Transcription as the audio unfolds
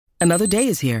Another day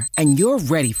is here, and you're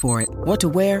ready for it. What to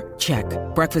wear? Check.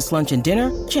 Breakfast, lunch, and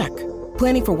dinner? Check.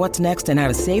 Planning for what's next and how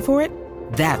to save for it?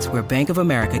 That's where Bank of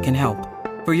America can help.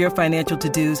 For your financial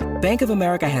to-dos, Bank of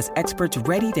America has experts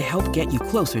ready to help get you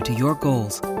closer to your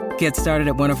goals. Get started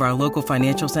at one of our local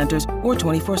financial centers or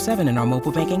 24/7 in our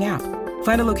mobile banking app.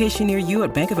 Find a location near you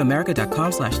at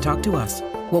bankofamerica.com/talktous.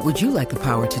 What would you like the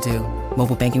power to do?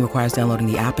 Mobile banking requires downloading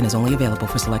the app and is only available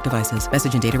for select devices.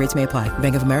 Message and data rates may apply.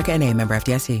 Bank of America N.A., member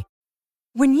FDIC.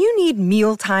 When you need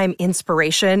mealtime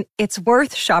inspiration, it's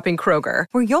worth shopping Kroger,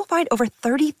 where you'll find over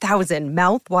 30,000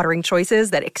 mouth-watering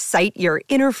choices that excite your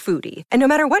inner foodie. And no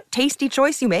matter what tasty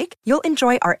choice you make, you'll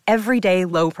enjoy our everyday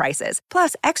low prices,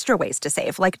 plus extra ways to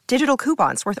save, like digital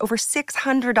coupons worth over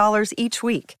 $600 each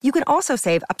week. You can also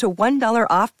save up to $1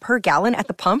 off per gallon at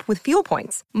the pump with fuel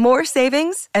points. More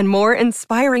savings and more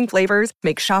inspiring flavors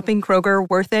make shopping Kroger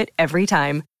worth it every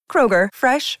time. Kroger,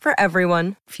 fresh for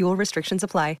everyone. Fuel restrictions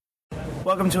apply.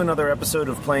 Welcome to another episode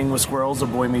of Playing with Squirrels, a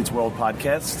Boy Meets World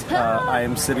podcast. I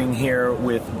am sitting here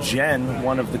with Jen,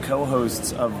 one of the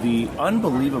co-hosts of the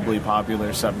unbelievably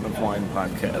popular Seven of Wine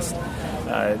podcast.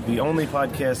 The only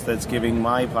podcast that's giving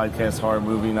my podcast, Horror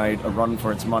Movie Night, a run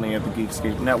for its money at the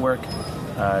Geekscape Network.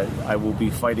 I will be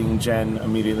fighting Jen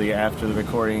immediately after the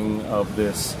recording of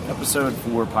this episode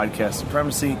for podcast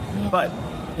supremacy. But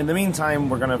in the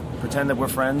meantime, we're going to pretend that we're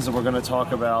friends and we're going to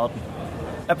talk about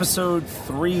Episode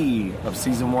 3 of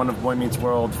Season 1 of Boy Meets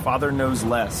World, Father Knows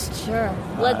Less. Sure.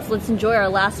 Let's enjoy our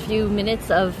last few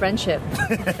minutes of friendship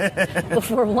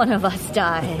before one of us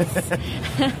dies.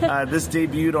 This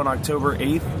debuted on October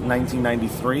 8th,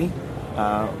 1993,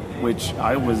 which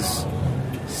I was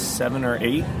 7 or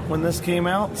 8 when this came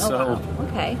out. Wow.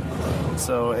 Okay.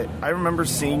 So I remember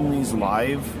seeing these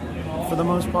live for the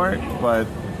most part, but...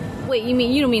 Wait,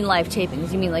 you don't mean live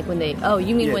tapings? You mean like when they... Oh,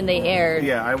 you mean when they aired?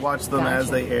 Yeah, I watched them as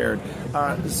they aired.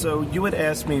 So you had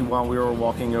asked me while we were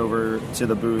walking over to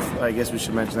the booth, I guess we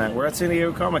should mention that, we're at San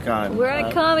Diego Comic-Con. We're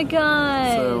at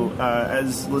Comic-Con! So,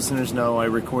 as listeners know, I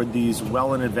record these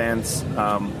well in advance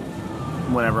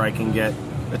whenever I can get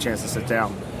a chance to sit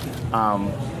down.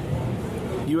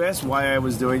 You asked why I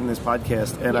was doing this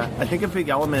podcast, and I think a big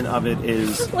element of it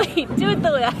is... Wait, do it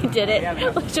the way I did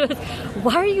it, which was,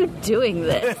 why are you doing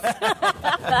this?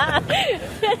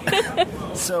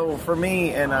 So, for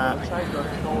me, and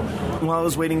while I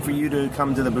was waiting for you to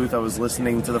come to the booth, I was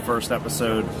listening to the first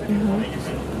episode,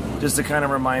 just to kind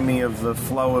of remind me of the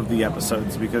flow of the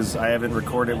episodes, because I haven't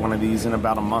recorded one of these in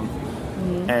about a month.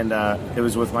 And it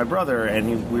was with my brother,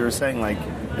 and we were saying, like,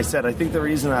 I said, I think the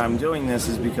reason that I'm doing this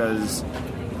is because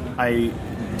I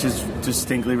just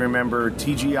distinctly remember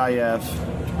TGIF,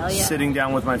 sitting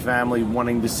down with my family,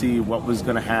 wanting to see what was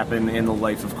going to happen in the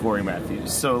life of Corey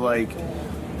Matthews. So, like,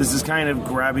 this is kind of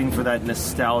grabbing for that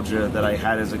nostalgia that I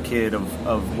had as a kid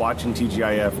of watching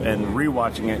TGIF and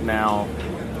rewatching it now,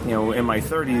 you know, in my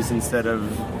 30s instead of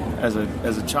as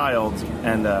a child.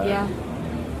 And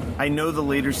I know the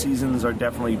later seasons are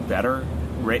definitely better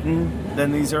written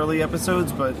than these early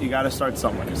episodes, but you got to start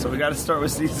somewhere. So we got to start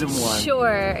with season 1. Sure.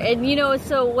 And, you know,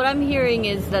 so what I'm hearing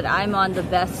is that I'm on the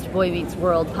best Boy Meets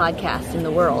World podcast in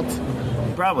the world.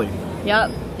 Probably.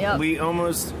 Yep. We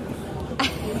almost...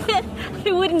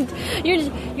 I wouldn't.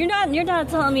 You're not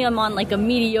telling me I'm on like a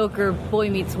mediocre Boy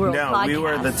Meets World podcast. No, we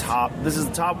were the top. This is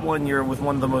the top one year with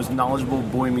one of the most knowledgeable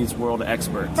Boy Meets World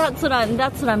experts. That's what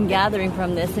I'm gathering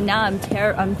from this, and now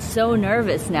I'm so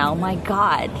nervous now. My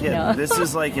God. Yeah, you know? This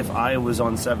is like if I was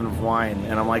on Seven of Wine,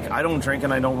 and I'm like, I don't drink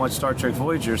and I don't watch Star Trek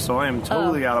Voyager, so I am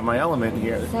totally out of my element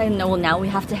here. Well, now we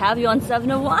have to have you on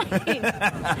Seven of Wine.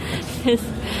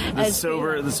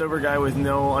 The sober guy with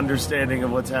no understanding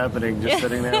of what's happening, just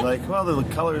sitting there like, well, the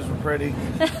colors were pretty.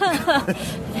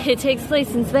 It takes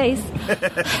place in space,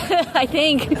 I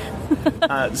think.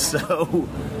 So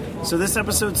this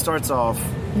episode starts off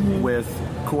with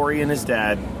Corey and his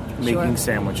dad making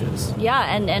sandwiches. Yeah,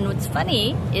 and what's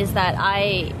funny is that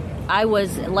I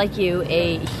was, like you,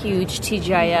 a huge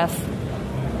TGIF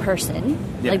person.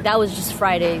 Yeah. Like that was just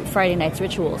Friday night's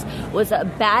rituals. Was a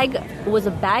bag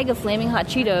of Flaming Hot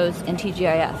Cheetos and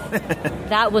TGIF.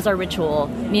 That was our ritual,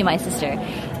 me and my sister.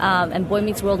 And Boy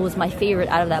Meets World was my favorite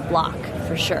out of that block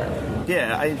for sure.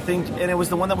 Yeah, I think, and it was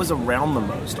the one that was around the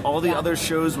most. All the other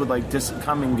shows would like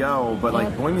come and go, but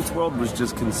like Boy Meets World was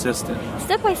just consistent.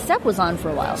 Step by Step was on for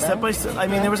a while. Step by Step. I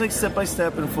mean, there was like Step by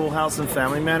Step and Full House and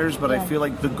Family Matters, but I feel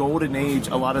like the golden age,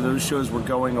 a lot of those shows were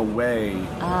going away,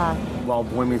 while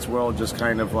Boy Meets World just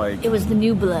kind of like... It was the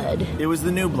new blood. It was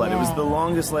the new blood. Yeah. It was the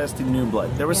longest lasting new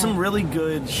blood. There were some really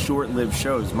good short-lived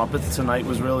shows. Muppets Tonight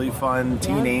was really fun.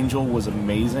 Teen Angel was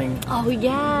amazing. Oh,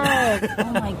 yeah.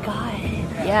 Oh, my God.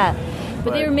 Yeah.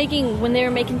 But when they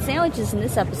were making sandwiches in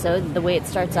this episode, the way it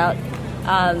starts out,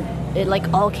 it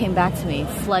like all came back to me,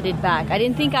 flooded back. I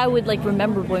didn't think I would like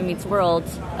remember Boy Meets World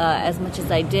as much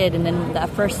as I did, and then that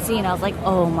first scene, I was like,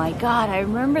 oh my god, I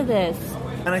remember this.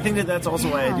 And I think that that's also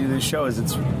why I do this show.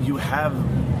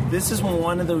 This is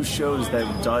one of those shows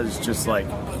that does just like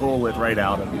pull it right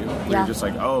out of you. You're just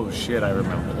like, oh shit, I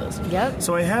remember this. Yep.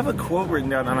 So I have a quote written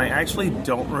down, and I actually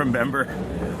don't remember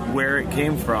where it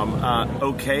came from.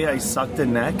 Okay, I sucked a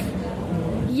neck.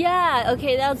 Yeah,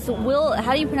 okay, that's Will.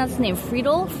 How do you pronounce his name?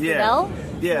 Friedel? Yeah,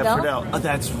 Friedel. Oh,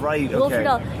 that's right. Okay. Will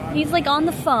Friedel. He's like on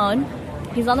the phone.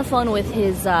 He's on the phone with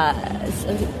his,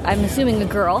 I'm assuming a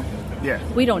girl. Yeah.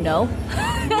 We don't know.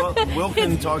 Will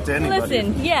can talk to anybody.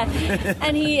 Listen, yeah.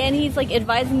 and he's like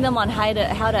advising them on how to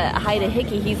hide a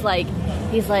hickey. He's like,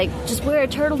 just wear a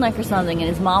turtleneck or something. And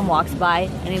his mom walks by,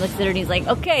 and he looks at her and he's like,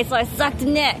 okay, so I sucked a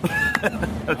neck.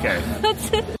 Okay.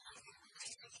 That's it.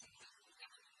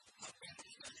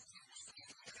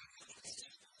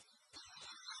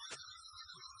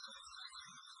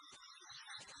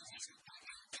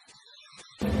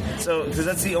 So, because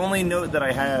that's the only note that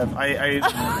I have.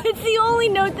 It's the only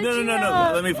note that you have.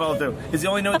 No. Let me follow through. It's the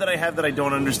only note that I have that I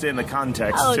don't understand the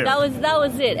context. Oh, too. that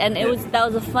was it, and that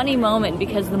was a funny moment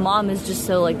because the mom is just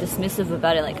so like dismissive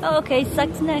about it, like, oh, okay,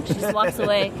 sucks neck. She just walks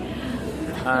away.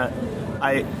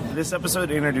 This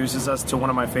episode introduces us to one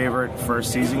of my favorite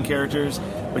first season characters,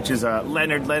 which is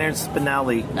Leonard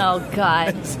Spinelli. Oh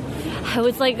God.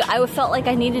 I felt like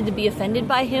I needed to be offended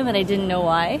by him, and I didn't know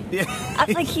why. Yeah. I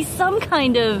was like, he's some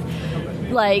kind of,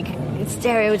 like,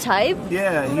 stereotype.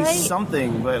 Yeah, he's right?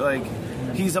 something, but, like,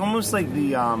 he's almost like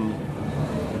the,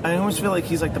 I almost feel like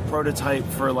he's like the prototype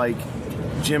for, like,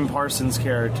 Jim Parsons'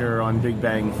 character on Big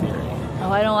Bang Theory.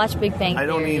 Oh, I don't watch Big Bang Theory. I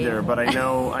don't either, but I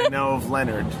know of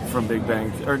Leonard from Big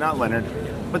Bang, or not Leonard.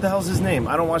 What the hell's his name?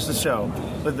 I don't watch the show,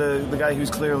 but the guy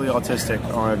who's clearly autistic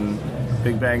on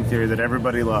Big Bang Theory that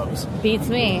everybody loves. Beats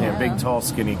me. Yeah, big, tall,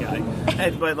 skinny guy.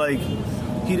 But, like,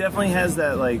 he definitely has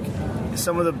that, like,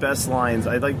 some of the best lines.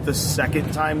 I like the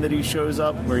second time that he shows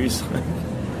up where he's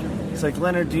like,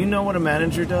 Leonard, do you know what a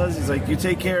manager does? He's like, you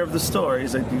take care of the store.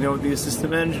 He's like, do you know what the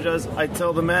assistant manager does? I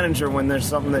tell the manager when there's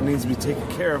something that needs to be taken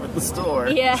care of at the store.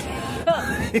 Yeah.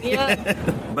 Yeah.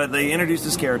 But they introduced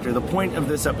this character. The point of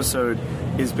this episode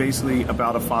is basically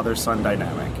about a father-son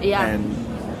dynamic. Yeah.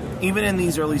 And even in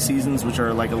these early seasons, which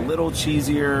are like a little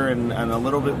cheesier and a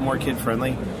little bit more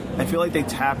kid-friendly, I feel like they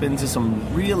tap into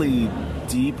some really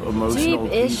deep emotional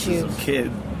pieces of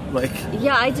kid. Like,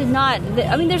 yeah, I did not.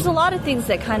 I mean, there's a lot of things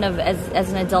that kind of,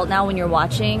 as an adult now, when you're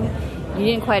watching, you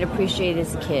didn't quite appreciate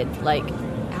as a kid. Like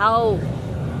how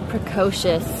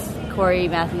precocious Corey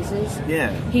Matthews is.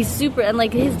 Yeah. He's super, and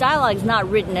like his dialogue's not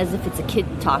written as if it's a kid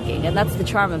talking, and that's the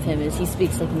charm of him, is he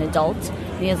speaks like an adult.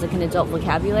 He has like an adult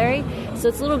vocabulary. So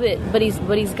it's a little bit, but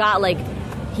he's got like,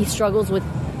 he struggles with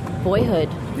boyhood,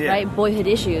 right? Boyhood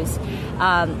issues.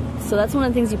 So that's one of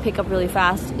the things you pick up really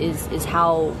fast is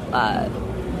how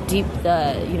deep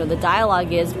the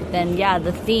dialogue is. But then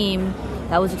the theme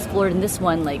that was explored in this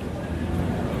one, like,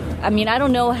 I mean, I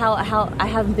don't know how I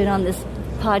haven't been on this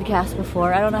podcast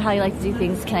before. I don't know how you like to do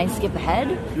things. Can I skip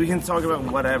ahead? We can talk about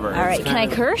whatever. All right. Can I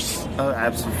curse?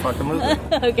 Absolutely.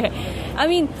 Okay. I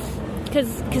mean,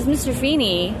 because Mr.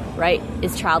 Feeney, right,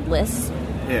 is childless.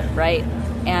 Yeah. Right?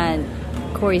 And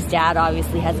Corey's dad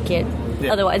obviously has a kid.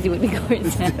 Yeah. Otherwise, he wouldn't be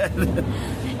Corey's dad.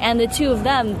 And the two of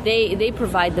them, they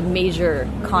provide the major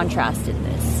contrast in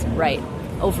this, right?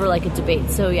 Over like a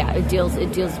debate. So yeah, it deals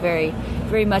very,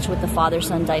 very much with the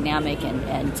father-son dynamic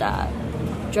and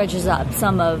dredges up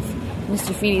some of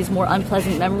Mr. Feeney's more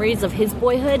unpleasant memories of his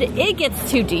boyhood. It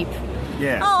gets too deep.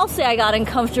 Yeah. I'll say I got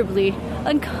uncomfortably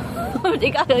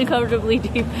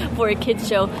deep for a kid's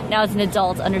show. Now as an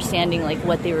adult, understanding like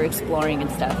what they were exploring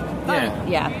and stuff. But,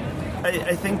 yeah.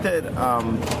 I think that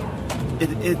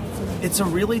it's a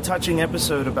really touching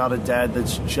episode about a dad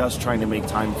that's just trying to make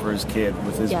time for his kid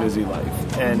with his busy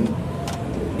life. And,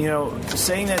 you know,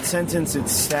 saying that sentence, it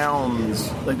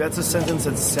sounds like that's a sentence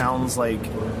that sounds like,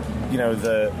 you know,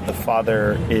 the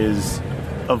father is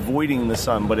avoiding the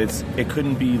son, but it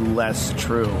couldn't be less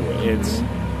true.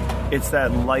 It's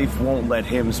that life won't let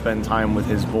him spend time with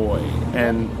his boy.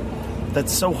 And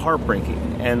that's so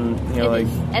heartbreaking. And, you know,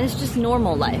 and it's just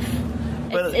normal life.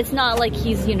 But it's not like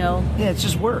he's, you know... Yeah, it's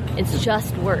just work. It's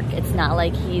just work. It's not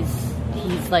like he's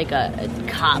he's like a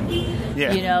cop,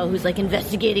 you know, who's like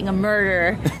investigating a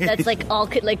murder that's like all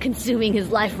like consuming his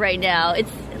life right now.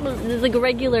 It's like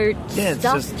regular shit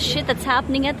that's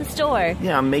happening at the store.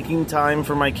 Yeah, I'm making time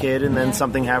for my kid, and then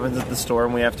something happens at the store,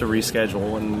 and we have to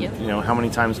reschedule. And you know, how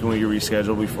many times can we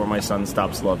reschedule before my son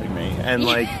stops loving me? And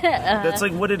like, that's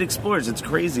like what it explores. It's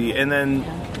crazy. And then,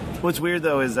 what's weird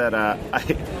though is that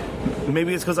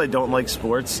maybe it's because I don't like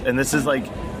sports, and this is like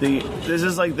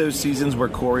those seasons where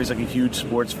Corey's like a huge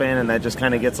sports fan, and that just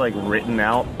kind of gets like written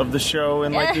out of the show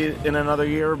in like in another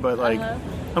year. But like,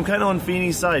 I'm kind of on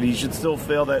Feeney's side. He should still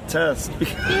fail that test.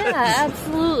 Yeah,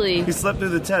 absolutely. He slept through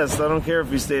the test. I don't care if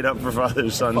he stayed up for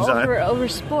Father's Son time. Over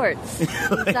sports.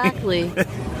 Exactly.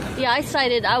 Yeah,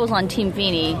 I was on Team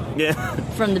Feeney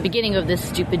from the beginning of this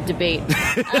stupid debate.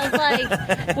 I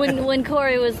was like, when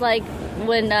Corey was like,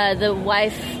 when the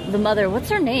wife, the mother, what's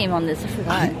her name on this? I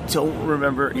forgot. I don't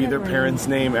remember either parent's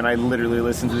name, and I literally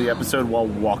listened to the episode while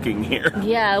walking here.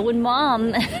 Yeah, when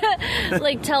mom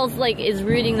is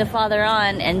rooting the father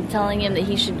on and telling him that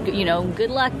he should, you know,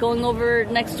 good luck going over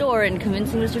next door and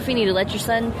convincing Mr. Feeney to let your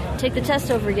son take the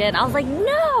test over again. I was like,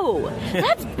 no,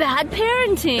 that's bad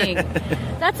parenting.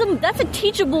 That's a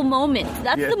teachable moment.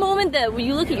 That's the moment that when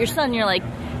you look at your son, you're like,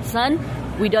 son,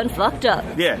 we done fucked up.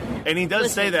 Yeah, and he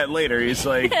does say that later. He's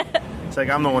like, it's like,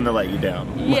 I'm the one that let you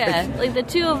down. Yeah, like the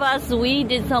two of us, we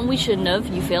did something we shouldn't have.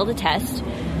 You failed a test.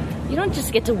 You don't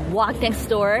just get to walk next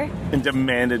door and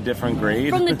demand a different grade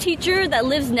from the teacher that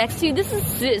lives next to you. This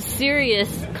is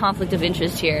serious conflict of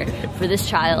interest here for this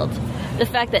child. The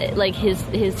fact that like his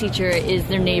teacher is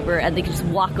their neighbor and they can just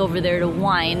walk over there to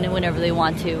whine whenever they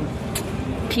want to.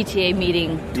 PTA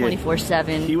meeting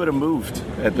 24/7. He would have moved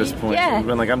at this point. Yeah. He would have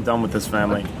been like, I'm done with this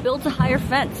family. Built a higher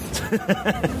fence.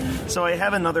 So I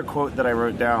have another quote that I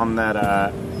wrote down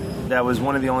that was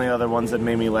one of the only other ones that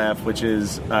made me laugh, which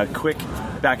is quick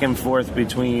back and forth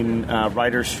between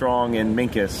Ryder Strong and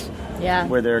Minkus. Yeah.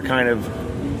 Where they're kind of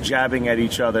jabbing at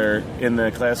each other in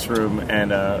the classroom,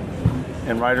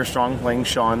 and Ryder Strong, playing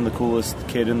Sean, the coolest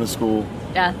kid in the school,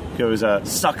 goes,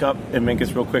 suck up, and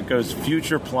Minkus real quick goes,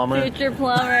 future plumber. Future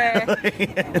plumber.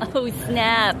 Oh,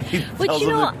 snap. He tells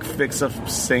him to fix a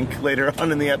sink later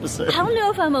on in the episode. I don't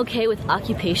know if I'm okay with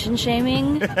occupation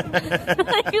shaming.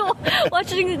 Like,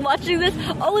 watching this.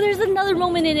 Oh, there's another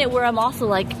moment in it where I'm also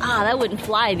like, that wouldn't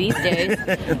fly these days.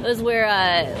 It was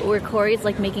where Corey's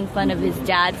like making fun of his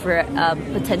dad for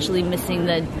potentially missing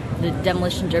the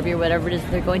demolition derby or whatever it is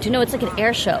they're going to. No, it's like an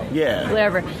air show. Yeah.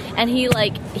 Whatever. And he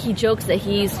jokes that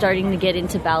he's starting to get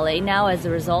into ballet now as a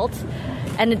result.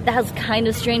 And that's kind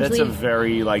of strangely... That's a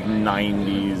very,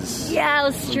 90s... Yeah, it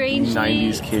was strangely...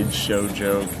 90s kids show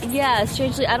joke. Yeah,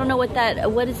 strangely, I don't know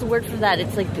what is the word for that?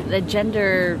 It's like the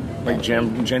gender... Like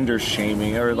gender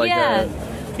shaming, or like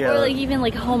or like even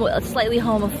like slightly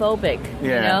homophobic, you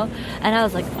know? And I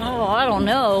was like, I don't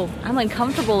know. I'm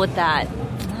uncomfortable with that.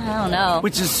 I don't know.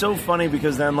 Which is so funny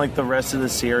because then, the rest of the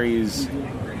series,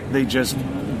 they just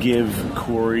give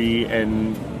Corey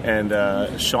and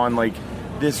Sean,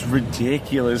 this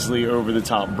ridiculously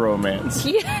over-the-top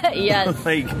bromance. Yeah, yes.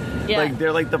 Like,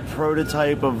 they're like the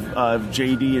prototype of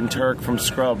JD and Turk from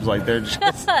Scrubs. Like, they're just...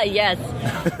 Yes.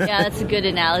 Yeah, that's a good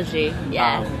analogy.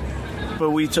 Yeah. But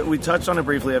we touched on it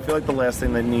briefly. I feel like the last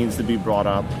thing that needs to be brought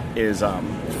up is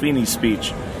Feeney's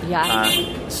speech. Yeah.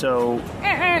 You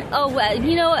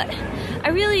know what? I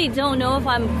really don't know if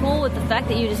I'm cool with the fact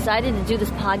that you decided to do this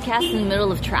podcast in the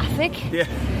middle of traffic. Yeah.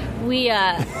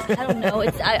 I don't know.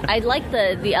 I like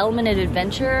the element of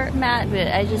adventure, Matt, but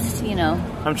I just,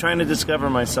 I'm trying to discover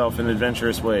myself in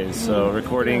adventurous ways. So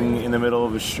recording in the middle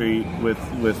of a street with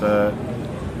a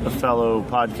fellow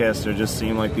podcaster just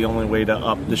seemed like the only way to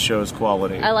up the show's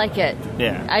quality. I like it.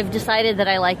 Yeah. I've decided that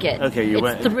I like it. Okay,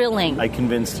 it's thrilling. I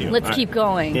convinced you. Let's keep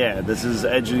going. Yeah, this is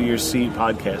edge of your seat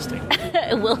podcasting.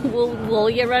 Will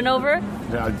we get run over?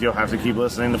 You'll have to keep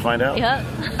listening to find out. Yeah.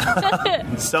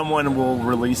 Someone will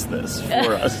release this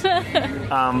for us.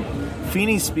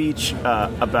 Feeney's speech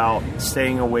about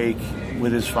staying awake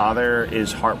with his father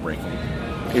is heartbreaking.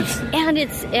 It's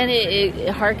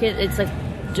like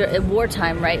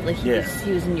wartime, right? Like he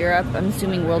was in Europe. I'm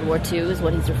assuming World War II is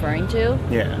what he's referring to.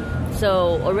 Yeah.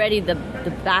 So already the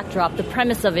backdrop, the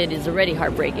premise of it is already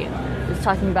heartbreaking. It's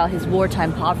talking about his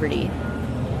wartime poverty.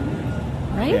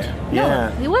 Right?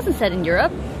 Yeah. No, it wasn't set in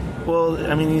Europe. Well,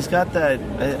 I mean, he's got that...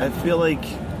 I feel like...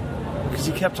 Because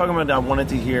he kept talking about, I wanted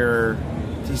to hear...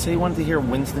 Did he say he wanted to hear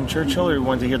Winston Churchill, or he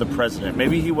wanted to hear the president?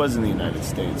 Maybe he was in the United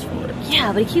States for it.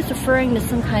 Yeah, but he keeps referring to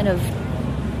some kind of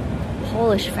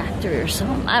Polish factor or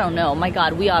something. I don't know. My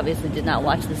God, we obviously did not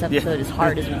watch this episode as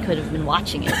hard as we could have been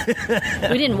watching it.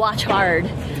 We didn't watch hard.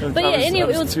 But yeah,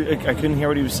 anyway, I couldn't hear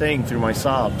what he was saying through my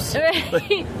sobs.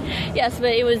 Right? Yes,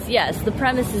 but the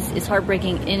premise is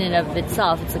heartbreaking in and of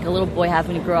itself. It's like a little boy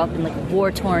having to grow up in like a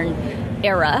war-torn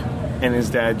era. And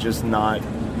his dad just not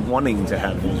wanting to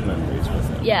have those memories with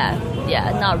him.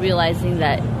 Yeah, not realizing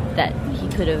that he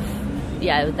could have,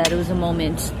 that it was a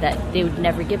moment that they would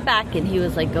never get back, and he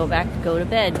was like, go to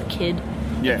bed, kid.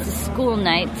 Yeah. It's school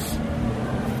nights.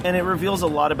 And it reveals a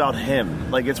lot about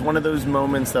him. Like, it's one of those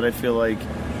moments that I feel like,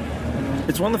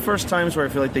 it's one of the first times where I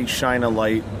feel like they shine a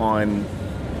light on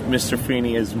Mr.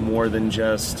 Feeney as more than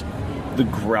just the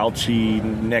grouchy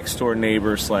next-door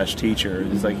neighbor / teacher.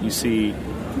 It's like you see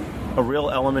a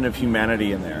real element of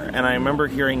humanity in there. And I remember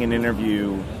hearing an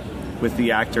interview with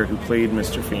the actor who played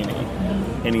Mr. Feeney,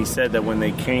 and he said that when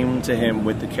they came to him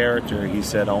with the character, he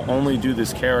said, I'll only do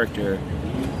this character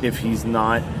if he's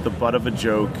not the butt of a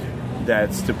joke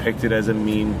that's depicted as a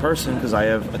mean person, because I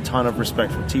have a ton of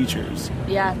respect for teachers.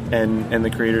 Yeah. And the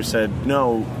creator said,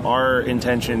 no, our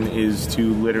intention is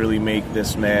to literally make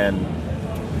this man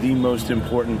the most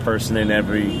important person in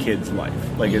every kid's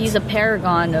life. Like, he's a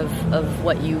paragon of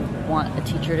what you want a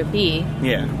teacher to be.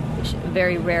 Yeah. Which is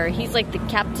very rare. He's like the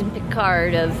Captain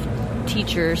Picard of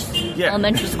teachers,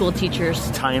 elementary school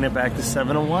teachers. Tying it back to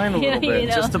Seven of Wine a little bit,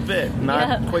 just a bit.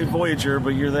 Not quite Voyager, but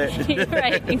you're there.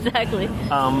 Right, exactly.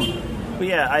 But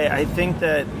yeah, I think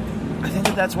that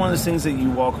that's one of those things that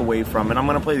you walk away from, and I'm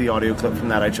going to play the audio clip from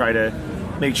that. I try to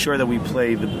make sure that we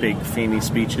play the big Feeney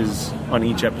speeches on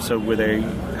each episode where they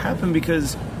happen,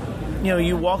 because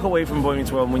you walk away from Boy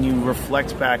Meets World, when you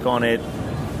reflect back on it,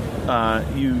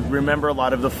 you remember a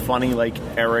lot of the funny, like,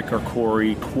 Eric or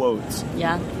Corey quotes.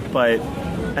 Yeah. But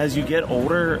as you get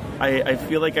older, I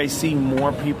feel like I see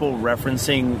more people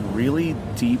referencing really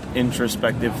deep,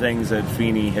 introspective things that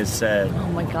Feeney has said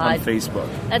on Facebook.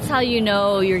 That's how you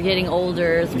know you're getting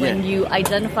older, is when you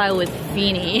identify with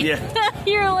Feeney. Yeah.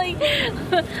 You're like,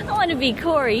 I want to be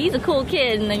Corey. He's a cool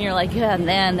kid. And then you're like, yeah,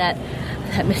 man, that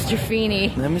Mr. Feeney.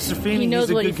 That Mr. Feeney, he's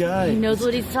a good guy. He knows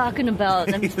what he's talking about,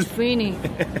 that Mr. Feeney.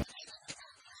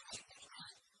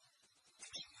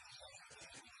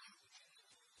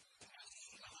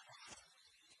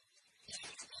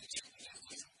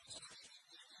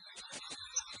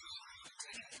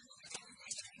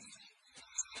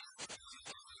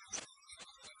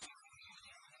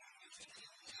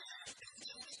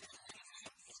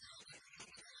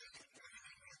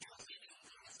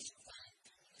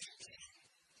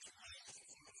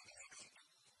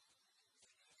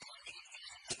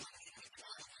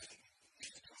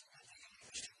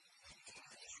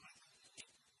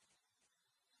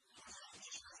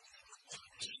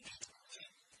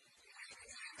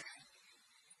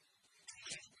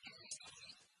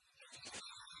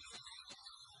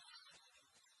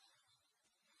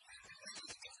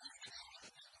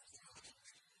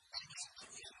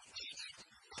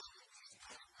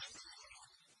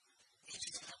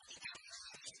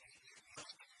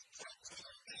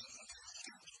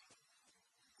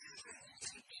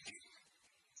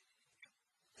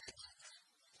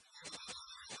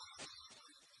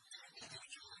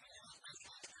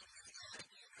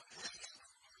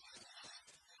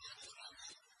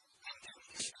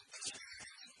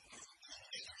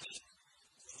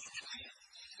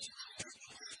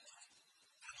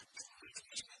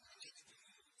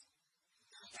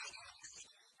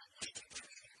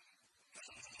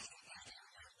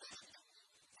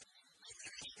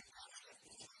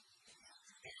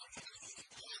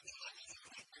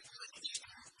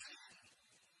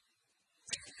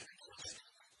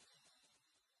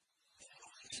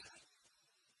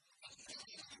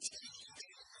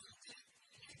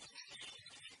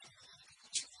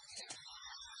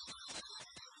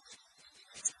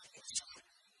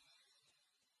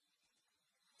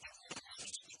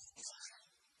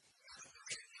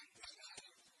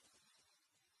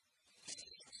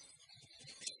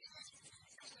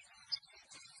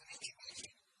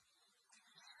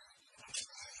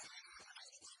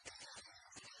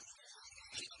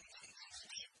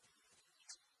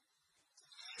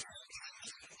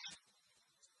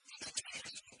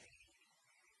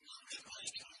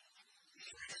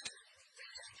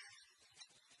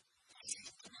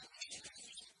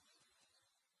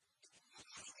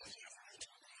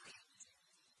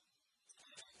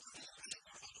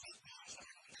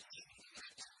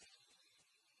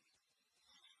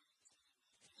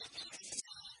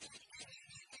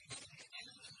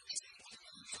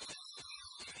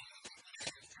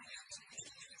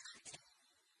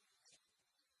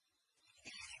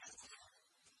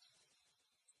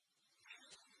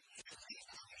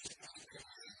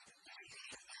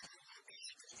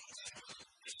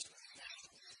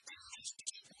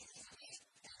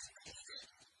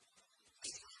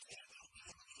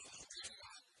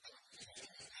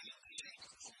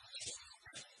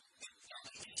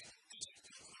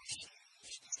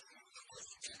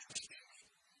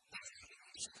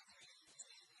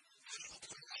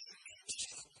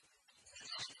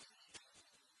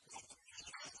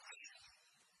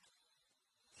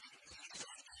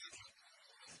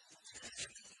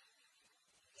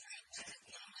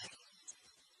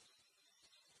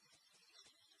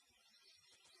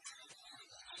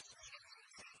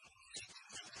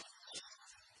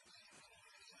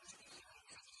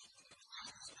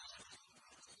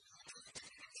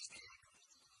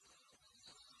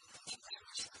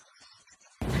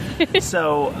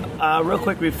 So, real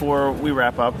quick before we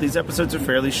wrap up, these episodes are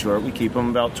fairly short. We keep them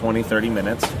about 20, 30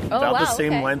 minutes. About the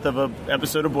same length of an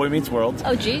episode of Boy Meets World.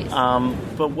 Oh, geez.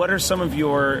 But what are some of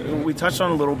your... We touched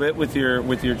on a little bit with your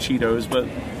Cheetos, but...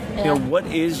 You know, what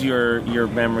is your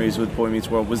memories with Boy Meets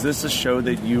World? Was this a show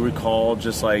that you recall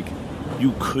just like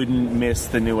you couldn't miss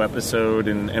the new episode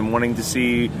and wanting to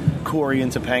see Corey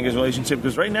and Topanga's relationship?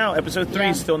 Because right now, episode 3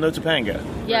 is still no Topanga.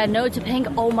 Yeah, no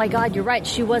Topanga. Oh my God, you're right.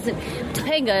 She wasn't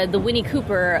Topanga, the Winnie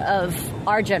Cooper of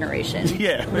our generation.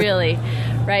 Yeah. Really.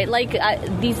 Right? Like,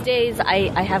 these days, I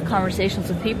have conversations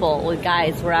with people, with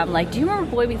guys, where I'm like, do you remember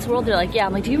Boy Meets World? They're like, yeah.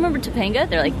 I'm like, do you remember Topanga?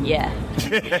 They're like, yeah.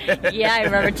 Yeah, I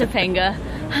remember Topanga.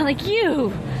 I'm like,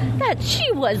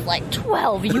 she was like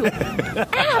 12, you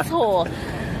asshole.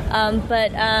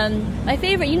 But my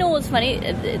favorite, you know what's funny?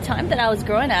 At the time that I was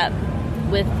growing up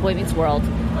with Boy Meets World,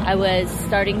 I was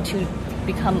starting to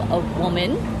become a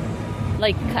woman.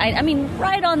 Like, I mean,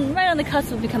 right on the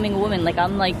cusp of becoming a woman. Like,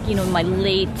 I'm like, you know, in my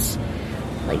late,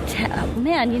 like,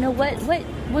 man, you know what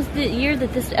was the year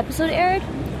that this episode aired?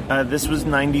 This was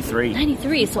 93.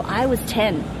 93, so I was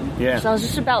 10. Yeah. So I was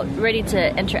just about ready to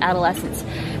enter adolescence.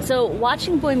 So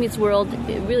watching Boy Meets World,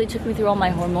 it really took me through all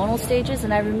my hormonal stages,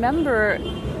 and I remember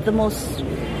the most...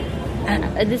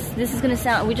 this is going to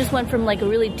sound... We just went from, like, a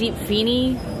really deep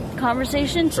Feeny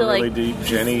conversation to, like... really deep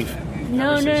Jenny...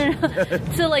 No.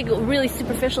 To, like, a really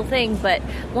superficial thing, but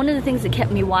one of the things that kept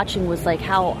me watching was, like,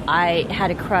 how I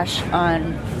had a crush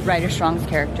on Ryder Strong's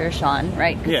character, Sean,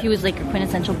 right? Because he was, like, a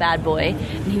quintessential bad boy,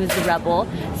 and he was the rebel,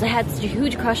 so I had such a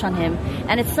huge crush on him,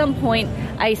 and at some point,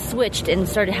 I switched and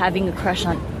started having a crush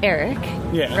on Eric,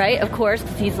 right? Of course,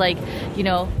 because he's, like, you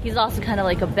know, he's also kind of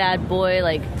like a bad boy,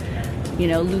 like, you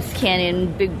know, loose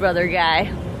cannon, big brother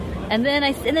guy. And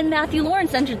then Matthew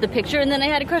Lawrence entered the picture, and then I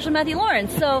had a crush on Matthew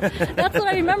Lawrence. So that's what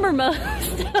I remember most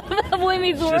of Boy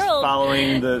Meets World. Just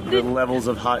following the levels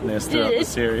of hotness throughout the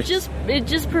series. It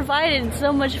just provided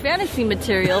so much fantasy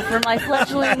material for my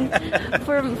fledgling,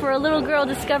 for a little girl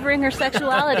discovering her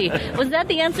sexuality. Was that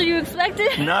the answer you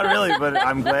expected? Not really, but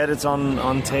I'm glad it's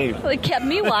on tape. Well, it kept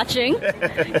me watching.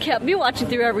 Kept me watching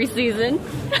through every season.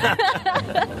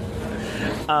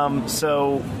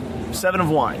 So, Seven of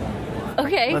Wine.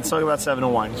 Okay. Let's talk about Seven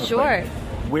of Wine. Sure.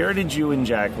 Where did you and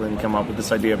Jacqueline come up with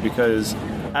this idea? Because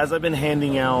as I've been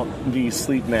handing out these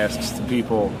sleep masks to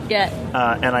people,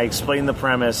 and I explain the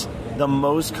premise, the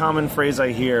most common phrase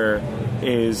I hear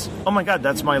is, "Oh my God,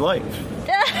 that's my life."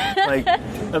 Like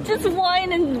just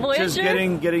wine and Voyager.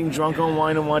 Just getting drunk on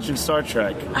wine and watching Star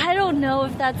Trek. I don't know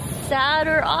if that's sad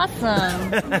or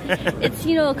awesome. It's,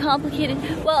 you know, complicated.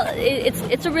 Well,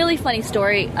 it's a really funny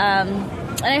story.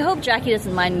 And I hope Jackie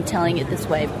doesn't mind me telling it this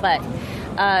way, but,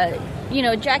 you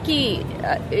know, Jackie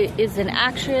is an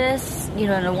actress, you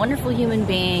know, and a wonderful human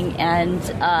being, and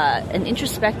an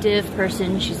introspective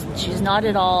person. She's not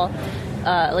at all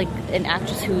like an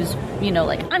actress who's, you know,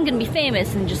 like, I'm going to be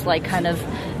famous, and just, like, kind of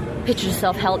pitches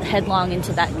herself headlong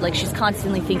into that. Like, she's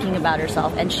constantly thinking about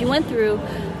herself, and she went through,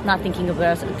 not thinking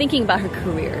about herself, thinking about her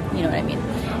career, you know what I mean?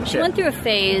 She went through a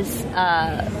phase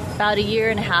about a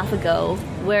year and a half ago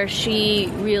where she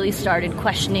really started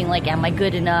questioning, like, am I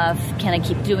good enough? Can I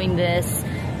keep doing this?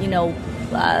 You know,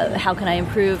 how can I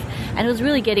improve? And it was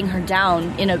really getting her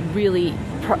down in a really,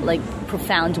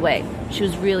 profound way. She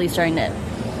was really starting to,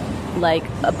 like,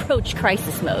 approach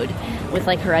crisis mode with,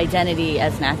 like, her identity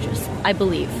as an actress, I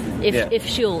believe. If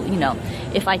she'll, you know,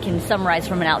 if I can summarize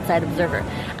from an outside observer.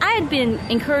 I had been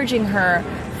encouraging her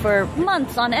for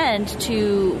months on end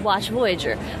to watch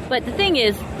Voyager. But the thing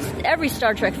is, every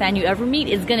Star Trek fan you ever meet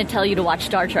is going to tell you to watch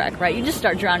Star Trek, right? You just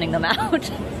start drowning them out.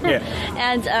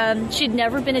 And she'd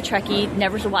never been a Trekkie,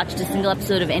 never watched a single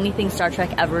episode of anything Star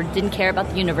Trek ever, didn't care about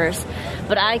the universe.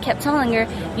 But I kept telling her,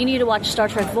 you need to watch Star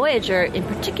Trek Voyager in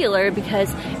particular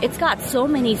because it's got so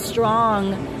many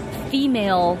strong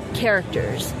female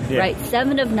characters, right?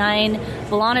 7 of 9,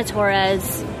 B'Elanna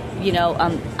Torres. You know,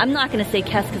 I'm not going to say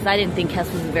Kes because I didn't think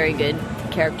Kes was a very good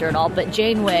character at all, but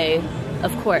Janeway,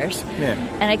 of course.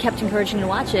 And I kept encouraging her to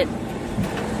watch it.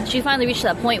 She finally reached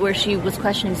that point where she was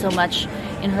questioning so much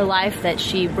in her life that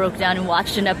she broke down and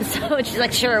watched an episode. She's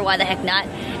like, sure, why the heck not?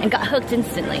 And got hooked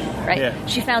instantly, right?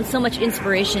 She found so much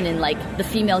inspiration in, like, the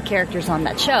female characters on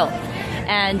that show.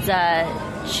 And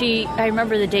I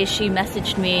remember the day she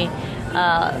messaged me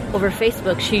over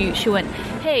Facebook, she went,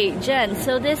 hey, Jen,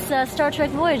 so this Star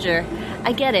Trek Voyager,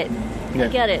 I get it. I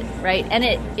get it, right? And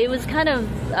it was kind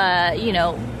of, you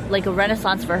know, like a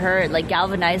renaissance for her. It, like,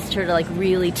 galvanized her to, like,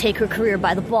 really take her career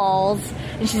by the balls.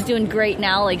 And she's doing great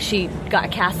now. Like, she got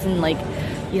cast in, like,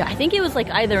 I think it was like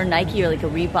either a Nike or like a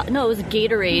Reebok. No, it was a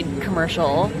Gatorade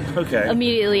commercial. Okay.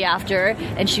 Immediately after,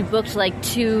 and she booked like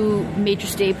 2 major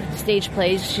stage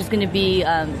plays. She's going to be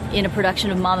in a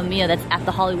production of Mamma Mia that's at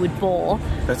the Hollywood Bowl.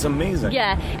 That's amazing.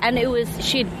 Yeah, and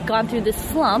she had gone through this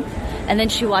slump, and then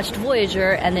she watched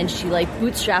Voyager, and then she like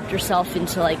bootstrapped herself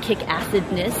into like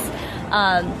kick-assedness.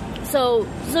 So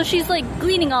she's like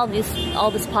gleaning all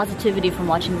this positivity from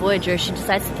watching Voyager. She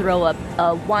decides to throw up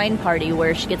a wine party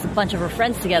where she gets a bunch of her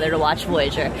friends together to watch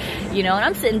Voyager. And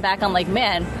I'm sitting back, I'm like,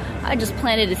 man, I just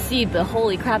planted a seed, but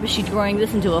holy crap, is she growing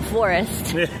this into a forest?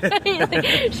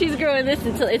 She's growing this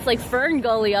until it's like Fern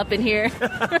Gully up in here.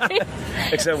 Right?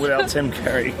 Except without Tim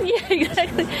Curry. Yeah,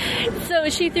 exactly. So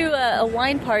she threw a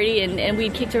wine party, and we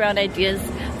kicked around ideas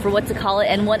for what to call it,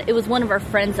 and it was one of our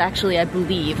friends, actually, I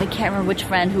believe. I can't remember which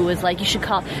friend, who was like, you should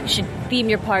theme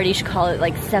your party, you should call it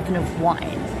like 7 of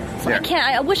Wine. So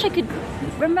yeah. I wish I could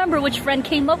remember which friend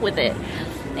came up with it.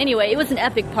 Anyway, it was an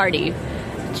epic party.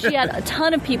 She had a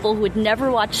ton of people who had never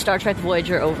watched Star Trek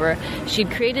Voyager over. She'd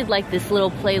created like this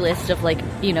little playlist of like,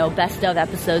 best of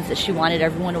episodes that she wanted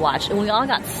everyone to watch. And we all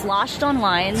got sloshed on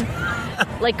wine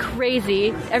like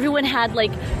crazy. Everyone had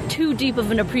like too deep of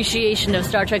an appreciation of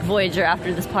Star Trek Voyager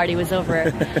after this party was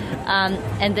over.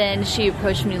 And then she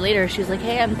approached me later. She was like,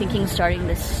 hey, I'm thinking of starting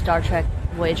this Star Trek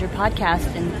Voyager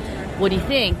podcast. And what do you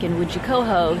think? And would you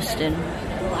co-host? And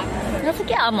I was like,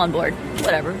 yeah, I'm on board.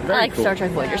 Whatever. I like cool. Star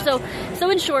Trek Voyager. So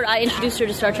in short, I introduced her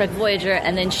to Star Trek Voyager,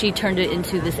 and then she turned it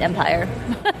into this empire.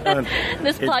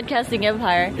 This podcasting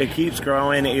empire. It keeps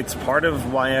growing. It's part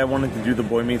of why I wanted to do the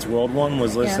Boy Meets World one,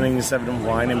 was listening to 7 of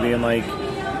Wine and being like,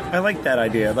 I like that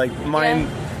idea. Like, mine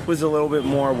was a little bit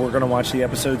more, we're going to watch the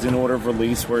episodes in order of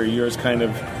release, where yours kind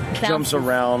of jumps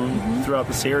around throughout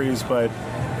the series, but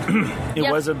it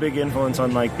was a big influence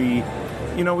on like the,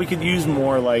 we could use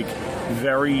more like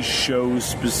very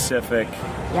show-specific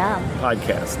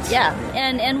podcasts. Yeah,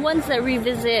 and ones that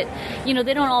revisit, they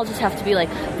don't all just have to be like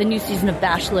the new season of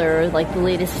Bachelor or like the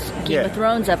latest Game of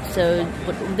Thrones episode.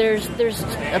 But there's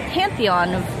a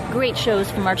pantheon of great shows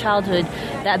from our childhood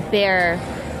that bear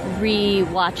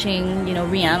re-watching,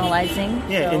 reanalyzing.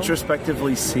 Yeah,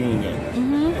 introspectively seeing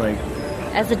it. Like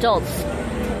as adults.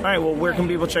 All right, well, where can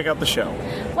people check out the show?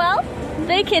 Well,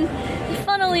 they can...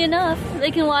 Funnily enough,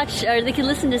 they can watch, or they can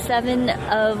listen to 7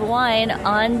 of Wine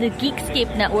on the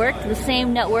Geekscape network, the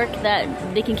same network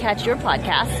that they can catch your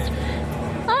podcast.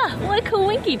 Ah, what a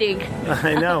coinky-dink.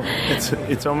 I know.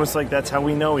 It's almost like that's how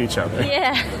we know each other.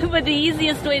 Yeah, but the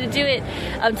easiest way to do it,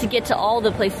 to get to all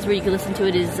the places where you can listen to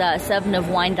it, is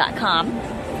 7ofwine.com.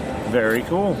 Very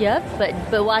cool. Yep,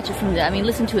 but watch it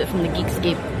listen to it from the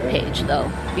Geekscape page,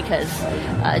 though, because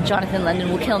Jonathan London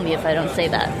will kill me if I don't say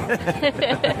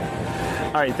that.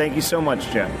 All right, thank you so much,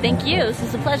 Jen. Thank you. This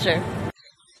is a pleasure.